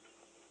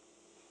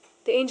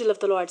the angel of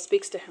the Lord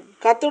speaks to him.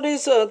 கர்த்தருடைய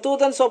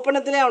தூதன்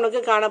சொப்பனத்திலே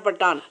அவனுக்கு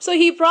காணப்பட்டான். So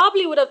he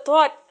probably would have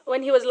thought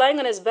when he was lying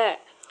on his bed,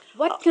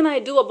 what can I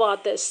do about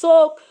this? So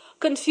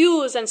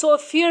confused and so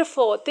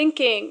fearful,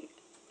 thinking,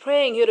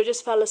 praying, he would have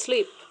just fell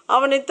asleep.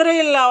 அவன்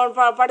நித்திரையில் அவன்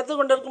படுத்து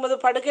கொண்டிருக்கும்போது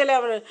படுக்கையில்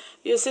அவன்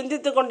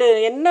சிந்தித்து கொண்டு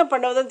என்ன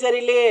பண்ணுவதுன்னு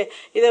தெரியலையே,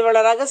 இதை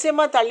இவ்வளவு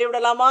ரகசியமா தள்ளி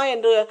விடலாமா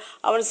என்று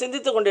அவன்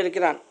சிந்தித்து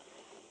கொண்டிருக்கிறான்.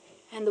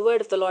 And the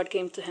word of the Lord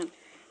came to him.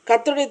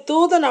 கர்த்தருடைய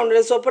தூதன்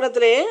அவனுடைய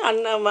சொப்பனத்திலே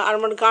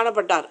அவன்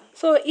காணப்பட்டார்.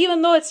 So even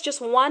though it's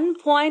just one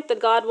point that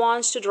God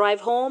wants to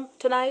drive home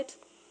tonight,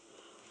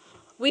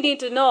 we need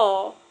to know,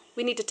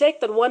 we need to take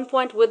that one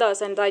point with us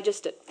and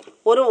digest it.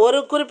 ஒரு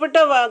குறிப்பிட்ட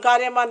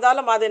காரியமாக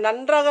இருந்தாலும் அதை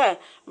நன்றாக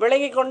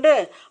விளங்கி கொண்டு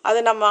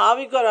அதை நம்ம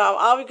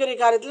ஆவிக்குரிய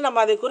காரியத்தில்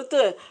நம்ம அதை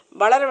குறித்து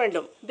வளர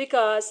வேண்டும்.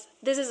 Because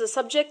this is a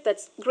subject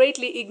that's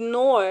greatly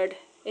ignored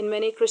in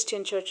many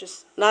Christian churches.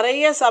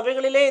 நிறைய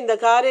சபைகளிலே இந்த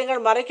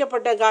காரியங்கள்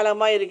மறைக்கப்பட்ட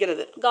காலமாக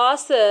இருக்கிறது.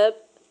 Gossip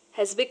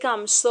has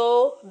become so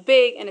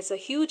big and it's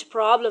a huge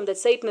problem that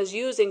Satan is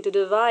using to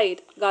divide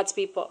God's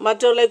people.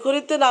 மற்றவர்களை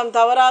குறித்து நாம்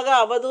தவறாக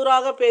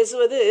அவதூறாக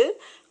பேசுவது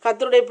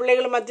கர்த்தருடைய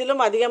பிள்ளைகள்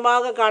மத்தியிலும்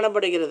அதிகமாக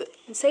காணப்படுகிறது.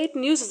 And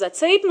Satan uses that.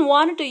 Satan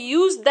wanted to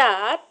use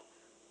that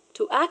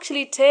to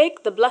actually take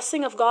the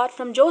blessing of God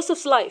from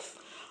Joseph's life.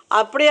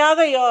 அப்படியாக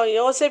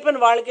யோசேப்பின்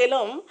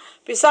வாழ்க்கையிலும்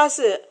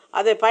பிசாசு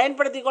அதை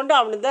பயன்படுத்தி கொண்டு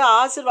அவனது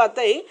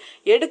ஆசீர்வாதத்தை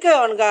எடுக்க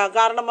அவன்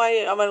காரணமாய்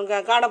அவன்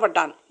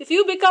காணப்பட்டான். If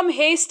you become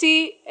hasty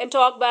and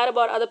talk bad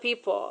about other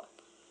people,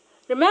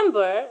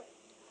 remember,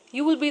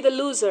 you will be the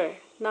loser,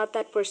 not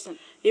that person.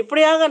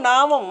 இப்படியாக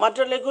நாமும்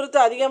மற்றவர்களை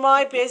குறித்து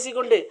அதிகமாய்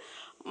பேசிக்கொண்டு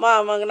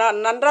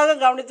நன்றாக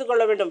கவனித்துக்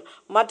கொள்ள வேண்டும்.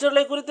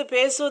 மற்றவர்களை குறித்து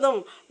பேசுவதும்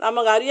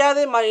நமக்கு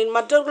அறியாத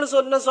மற்றவர்கள்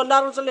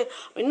சொன்னார்கள் சொல்லி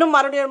இன்னும்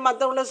மறுபடியும்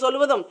மற்றவர்களை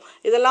சொல்வதும்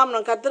இதெல்லாம்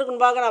நம் கர்த்தருக்கு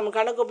முன்பாக நாம்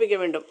கணக்கொப்பிக்க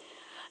வேண்டும்.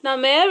 Now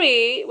Mary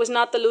was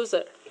not the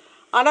loser.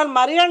 ஆனால்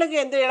மரியாளுக்கு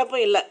எந்த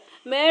இழப்பும் இல்லை.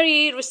 Mary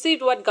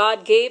received what God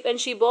gave and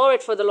she bore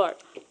it for the Lord.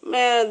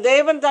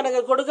 தேவன்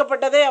தனக்கு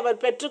கொடுக்கப்பட்டதை அவர்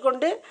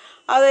பெற்றுக்கொண்டு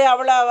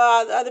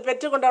அதை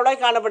பெற்றுக்கொண்டு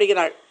அவளாய்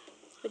காணப்படுகிறாள்.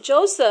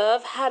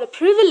 Joseph had a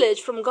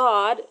privilege from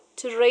God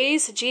to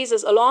raise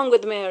Jesus along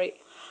with Mary.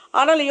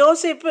 ஆனால்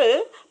யோசேப்பு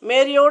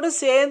மேரியோடு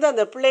சேர்ந்து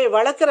அந்த பிள்ளையை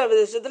வளர்க்கிற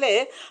விஷயத்திலே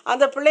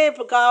அந்த பிள்ளையை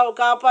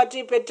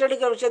காப்பாற்றி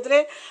பெற்றெடுக்கிற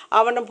விஷயத்திலே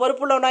அவன்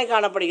பொறுப்புள்ளவனாய்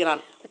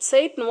காணப்படுகிறான். But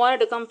Satan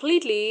wanted to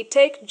completely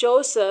take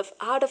Joseph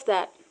out of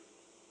that.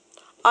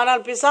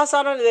 ஆனால்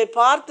பிசாசானவன் இதை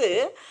பார்த்து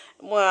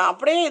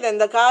அப்படியே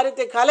இந்த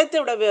காரியத்தை கலைத்து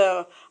விட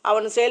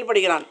அவன்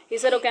செயல்படுகிறான். He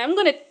said, okay, I'm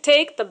going to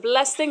take the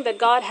blessing that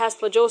God has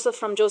for Joseph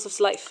from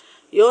Joseph's life.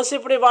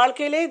 யோசேப்புடைய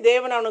வாழ்க்கையிலே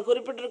தேவன் அவனுக்கு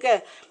குறிப்பிட்டிருக்க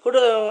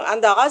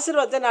அந்த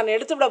ஆசீர்வாதத்தை நான்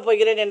எடுத்து விட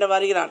போகிறேன் என்று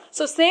வருகிறான்.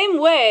 So same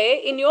way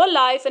in your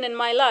life and in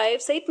my life,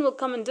 Satan will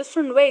come in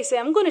different ways. Say,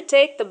 I'm going to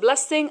take the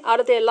blessing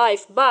out of their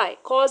life by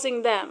causing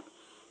them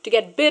to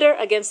get bitter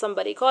against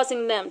somebody,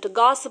 causing them to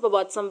gossip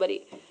about somebody.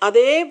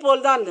 அதே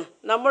போல்தான்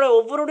நம்முடைய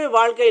ஒவ்வொருடைய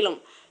வாழ்க்கையிலும்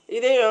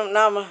இதே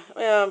நாம்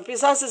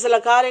பிசாசு சில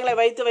காரியங்களை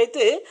வைத்து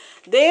வைத்து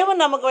தேவன்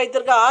நமக்கு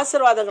வைத்திருக்க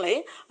ஆசீர்வாதங்களை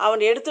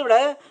அவன் எடுத்துவிட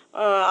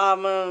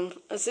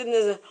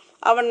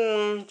அவன்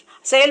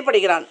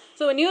செயல்படுகிறான்.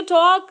 So when you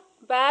talk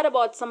bad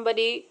about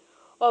somebody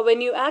or when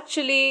you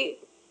actually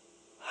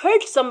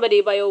hurt somebody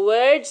by your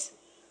words,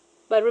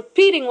 by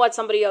repeating what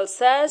somebody else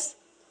says,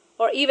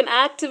 or even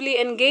actively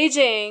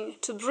engaging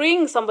to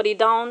bring somebody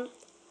down,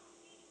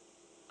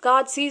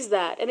 God sees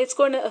that and it's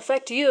going to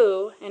affect you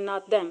and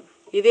not them.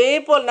 இதே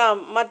போல்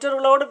நாம்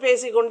மற்றவர்களோடு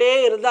பேசிக்கொண்டே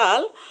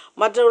இருந்தால்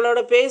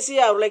மற்றவர்களோடு பேசி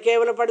அவர்களை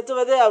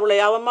கேவலப்படுத்துவது அவர்களை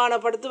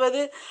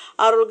அவமானப்படுத்துவது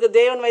அவர்களுக்கு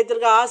தேவன்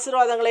வைத்திருக்க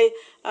ஆசீர்வாதங்களை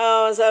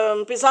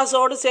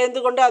பிசாசோடு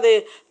சேர்ந்து கொண்டு அதை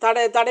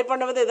தடை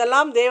பண்ணுவது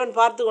இதெல்லாம் தேவன்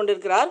பார்த்து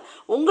கொண்டிருக்கிறார்.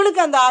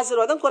 உங்களுக்கு அந்த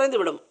ஆசீர்வாதம்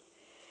குறைந்துவிடும்.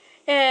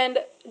 And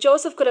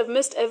Joseph could have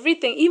missed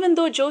everything. Even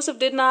though Joseph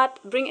did not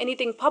bring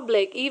anything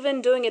public, even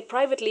doing it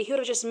privately, he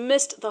would have just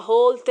missed the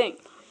whole thing.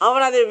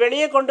 அவன் அதை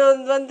வெளியே கொண்டு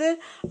வந்து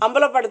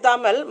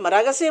அம்பலப்படுத்தாமல்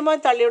ரகசியமாக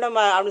தள்ளிவிட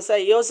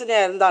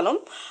யோசனையாக இருந்தாலும்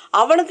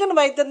அவனுக்குன்னு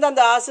வைத்திருந்த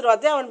அந்த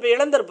ஆசீர்வாதத்தை அவன்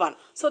இழந்திருப்பான்.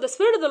 So the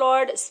Spirit of the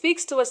Lord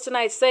speaks to us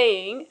tonight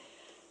saying,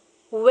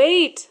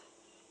 wait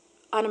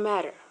on a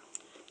matter.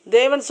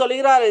 தேவன்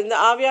சொல்கிறார், இந்த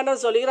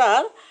ஆவியானவர்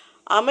சொல்கிறார்,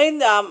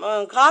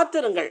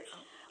 காத்திருங்கள்.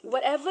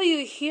 Whatever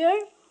you hear,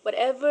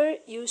 whatever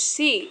you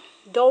see,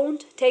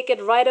 don't take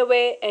it right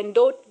away and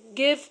don't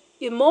give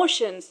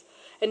emotions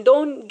and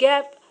don't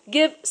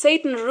give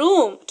Satan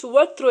room to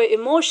work through your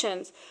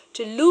emotions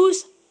to lose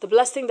the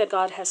blessing that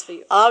God has for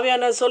you.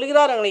 ஆவியானவர்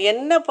சொல்கிறார்,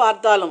 என்ன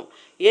பார்த்தாலும்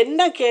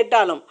என்ன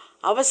கேட்டாலும்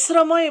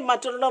அவசரமாய்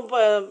மற்றவரிடம்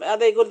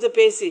அதை குறித்து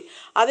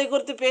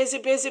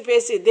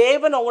பேசி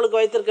தேவன்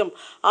உங்களுக்கு வைத்திருக்கும்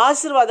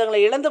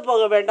ஆசீர்வாதங்களை இழந்து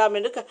போக வேண்டாம்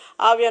என்று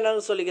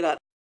ஆவியானவர் சொல்கிறார்.